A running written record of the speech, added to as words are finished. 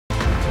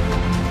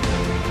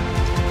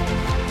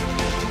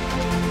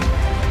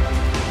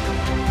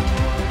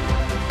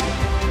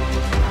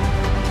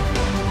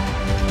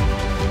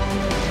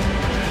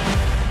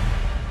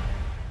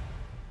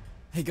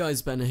Hey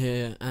guys, Ben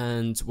here,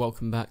 and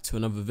welcome back to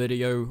another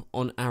video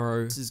on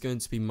Arrow. This is going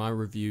to be my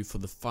review for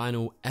the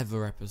final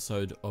ever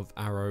episode of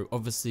Arrow.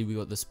 Obviously, we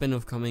got the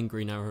spin-off coming,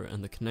 Green Arrow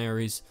and the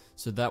Canaries,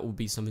 so that will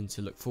be something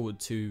to look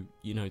forward to,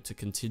 you know, to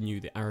continue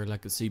the Arrow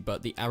legacy.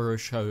 But the Arrow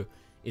show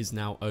is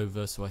now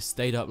over, so I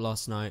stayed up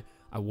last night,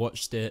 I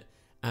watched it,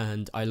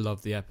 and I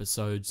loved the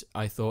episode.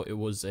 I thought it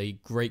was a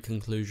great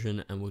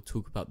conclusion, and we'll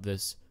talk about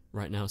this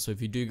right now. So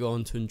if you do go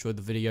on to enjoy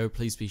the video,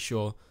 please be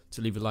sure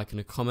to leave a like and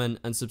a comment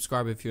and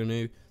subscribe if you're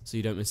new so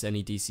you don't miss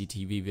any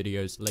DCTV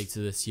videos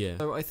later this year.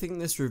 So I think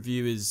this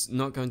review is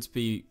not going to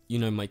be, you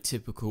know, my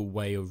typical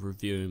way of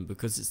reviewing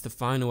because it's the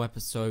final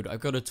episode.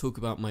 I've got to talk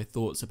about my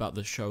thoughts about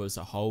the show as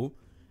a whole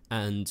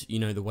and, you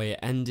know, the way it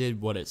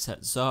ended, what it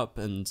sets up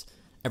and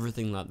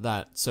everything like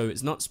that. So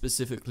it's not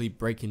specifically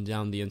breaking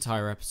down the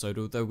entire episode,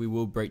 although we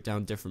will break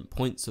down different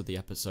points of the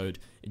episode.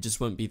 It just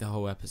won't be the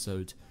whole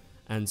episode.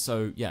 And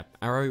so, yeah,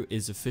 Arrow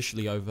is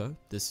officially over.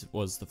 This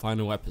was the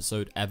final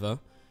episode ever,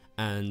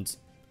 and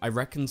I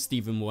reckon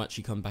Steven will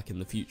actually come back in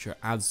the future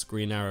as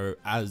Green Arrow,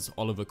 as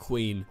Oliver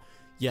Queen.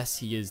 Yes,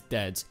 he is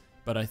dead,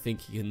 but I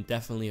think he can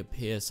definitely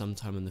appear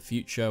sometime in the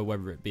future,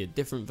 whether it be a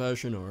different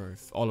version or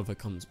if Oliver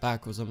comes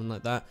back or something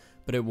like that,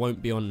 but it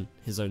won't be on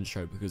his own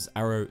show because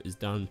Arrow is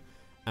done.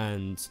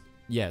 And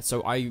yeah,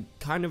 so I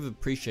kind of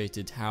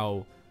appreciated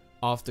how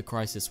after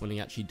Crisis, when he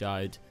actually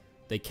died,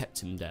 they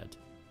kept him dead.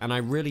 And I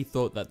really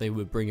thought that they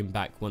would bring him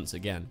back once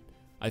again.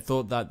 I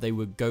thought that they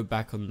would go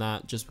back on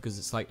that just because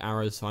it's like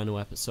Arrow's final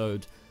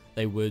episode.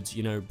 They would,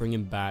 you know, bring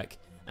him back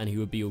and he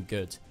would be all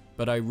good.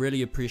 But I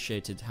really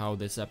appreciated how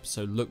this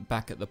episode looked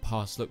back at the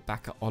past, looked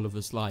back at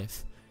Oliver's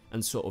life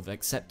and sort of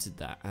accepted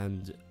that.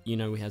 And, you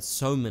know, we had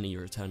so many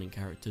returning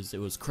characters. It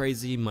was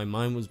crazy. My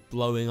mind was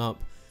blowing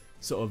up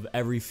sort of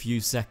every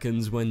few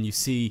seconds when you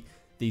see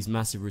these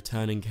massive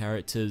returning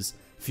characters.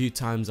 A few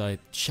times I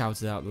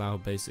shouted out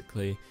loud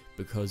basically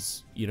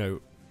because, you know,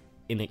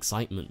 in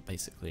excitement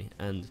basically.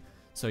 And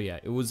so yeah,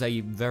 it was a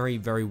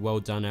very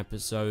well done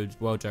episode,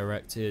 well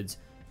directed,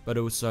 but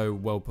also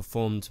well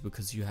performed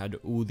because you had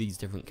all these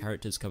different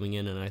characters coming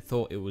in, and I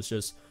thought it was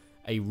just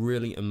a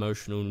really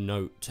emotional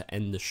note to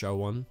end the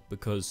show on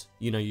because,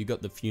 you know, you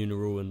got the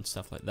funeral and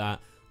stuff like that.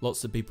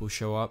 Lots of people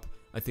show up.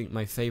 I think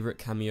my favorite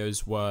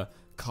cameos were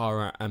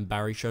Kara and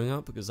Barry showing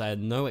up because I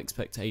had no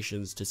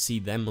expectations to see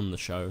them on the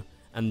show.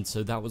 And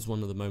so that was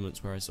one of the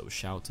moments where I sort of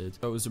shouted.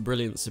 It was a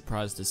brilliant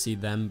surprise to see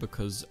them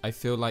because I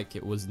feel like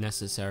it was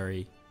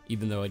necessary,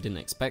 even though I didn't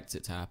expect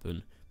it to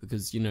happen.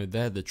 Because, you know,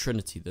 they're the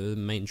Trinity, they're the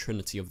main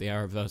Trinity of the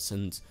Arrowverse,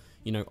 and,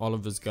 you know,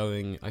 Oliver's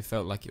going. I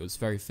felt like it was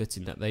very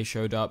fitting that they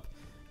showed up.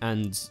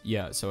 And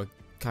yeah, so I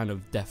kind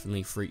of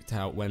definitely freaked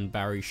out when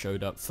Barry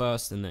showed up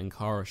first and then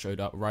Kara showed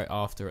up right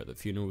after at the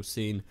funeral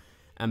scene.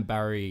 And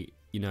Barry,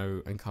 you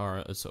know, and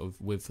Kara are sort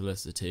of with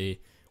Felicity,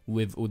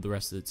 with all the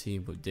rest of the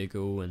team, with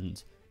Diggle,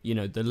 and, you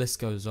know, the list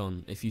goes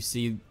on. If you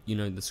see, you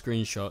know, the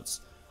screenshots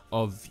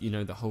of, you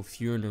know, the whole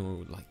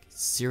funeral, like,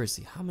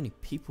 seriously, how many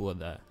people are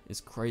there? It's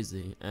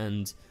crazy.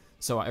 And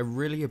so I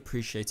really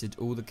appreciated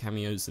all the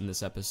cameos in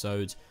this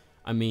episode.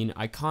 I mean,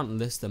 I can't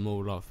list them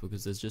all off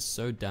because there's just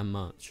so damn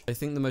much. I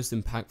think the most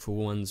impactful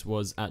ones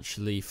was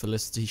actually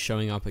Felicity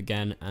showing up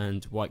again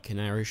and White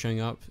Canary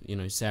showing up, you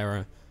know,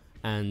 Sarah,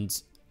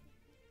 and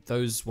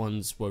those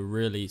ones were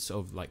really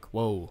sort of like,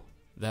 whoa,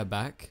 they're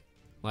back?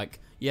 Like,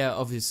 yeah,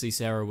 obviously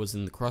Sarah was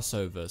in the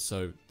crossover,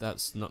 so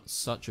that's not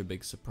such a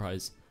big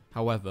surprise.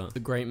 However, it's a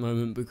great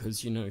moment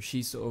because, you know,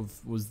 she sort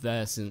of was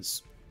there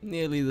since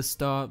nearly the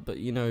start, but,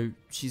 you know,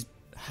 she's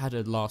had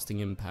a lasting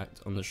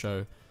impact on the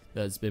show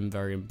that's been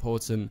very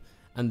important.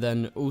 And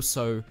then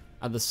also,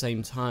 at the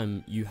same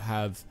time, you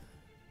have,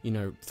 you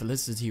know,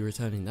 Felicity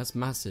returning. That's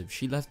massive.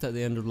 She left at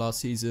the end of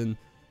last season,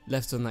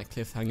 left on that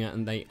cliffhanger,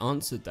 and they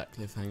answered that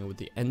cliffhanger with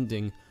the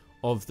ending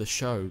of the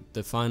show.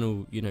 The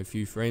final, you know,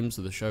 few frames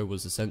of the show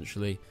was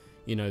essentially,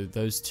 you know,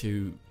 those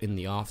two in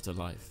the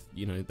afterlife.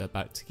 You know, they're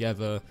back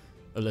together,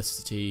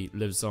 Felicity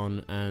lives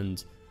on,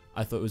 and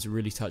I thought it was a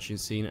really touching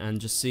scene,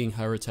 and just seeing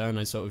her return,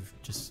 I sort of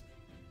just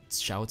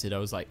shouted. I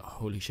was like, oh,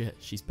 holy shit,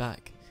 she's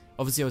back.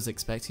 Obviously I was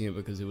expecting it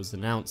because it was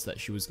announced that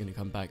she was going to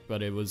come back,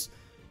 but it was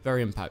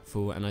very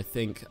impactful, and I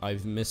think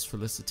I've missed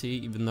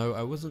Felicity, even though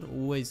I wasn't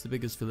always the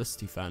biggest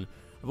Felicity fan.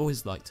 I've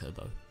always liked her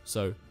though,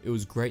 so it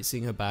was great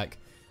seeing her back.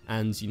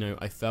 And, you know,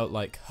 I felt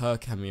like her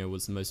cameo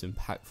was the most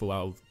impactful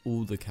out of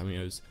all the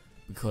cameos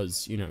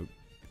because, you know,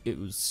 it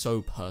was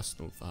so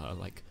personal for her,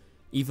 like,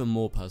 even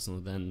more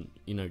personal than,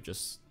 you know,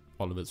 just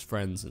Oliver's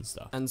friends and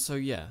stuff. And so,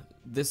 yeah,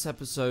 this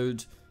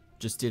episode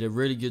just did a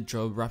really good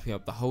job wrapping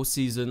up the whole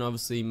season.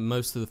 Obviously,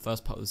 most of the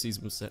first part of the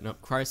season was setting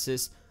up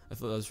Crisis. I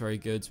thought that was very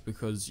good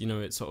because, you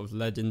know, it sort of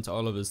led into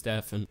Oliver's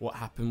death and what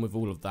happened with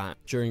all of that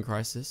during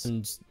Crisis.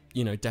 And,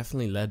 you know,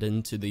 definitely led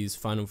into these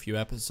final few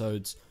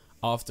episodes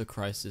after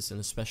Crisis, and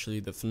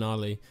especially the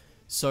finale.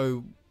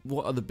 So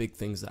what are the big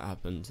things that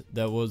happened?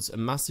 There was a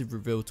massive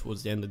reveal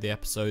towards the end of the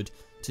episode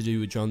to do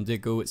with John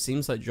Diggle. It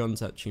seems like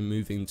John's actually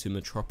moving to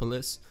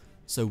Metropolis,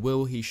 so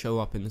will he show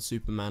up in the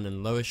Superman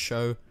and Lois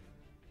show?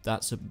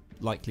 that's a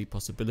likely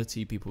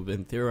possibility. People have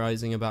been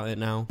theorizing about it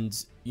now.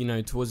 And, you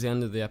know, towards the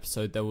end of the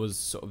episode, there was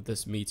sort of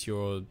this meteor,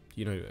 or,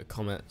 you know, a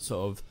comet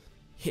sort of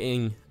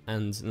hitting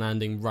and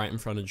landing right in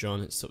front of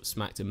Jon. It sort of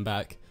smacked him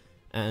back,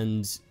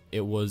 and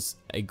it was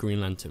a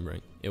Green Lantern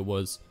ring. It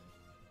was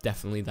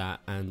definitely that.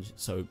 And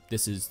so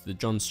this is the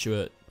Jon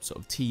Stewart sort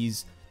of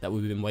tease that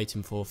we've been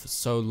waiting for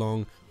so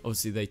long.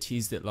 Obviously, they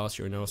teased it last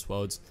year in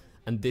Elseworlds,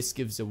 and this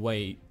gives a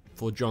way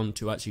for Jon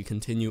to actually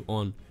continue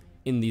on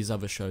in these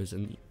other shows.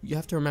 And you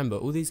have to remember,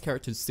 all these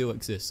characters still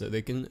exist, so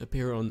they can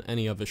appear on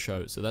any other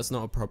show, so that's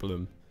not a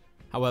problem.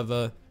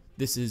 However,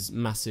 this is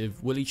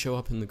massive. Will he show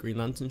up in the Green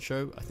Lantern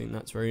show? I think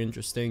that's very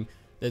interesting.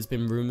 There's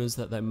been rumors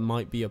that there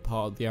might be a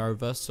part of the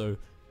Arrowverse, so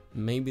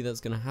maybe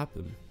that's going to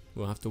happen.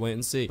 We'll have to wait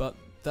and see. But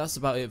that's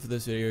about it for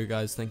this video,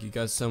 guys. Thank you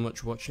guys so much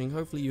for watching.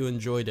 Hopefully you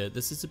enjoyed it.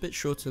 This is a bit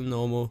shorter than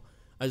normal.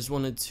 I just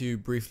wanted to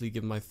briefly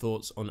give my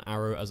thoughts on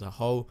Arrow as a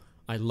whole.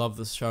 I love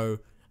the show,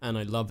 and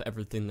I love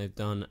everything they've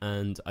done,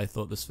 and I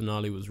thought this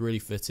finale was really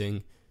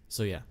fitting.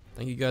 So yeah,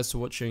 thank you guys for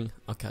watching.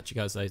 I'll catch you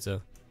guys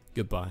later.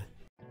 Goodbye.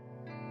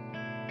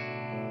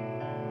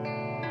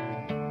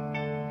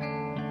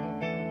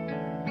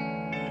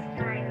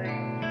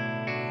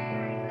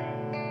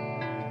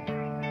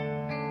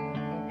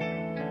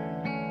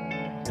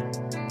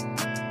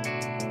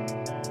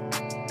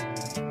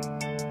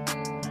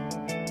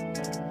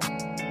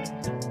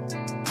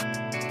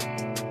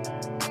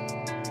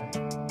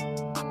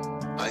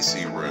 I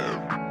see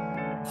red.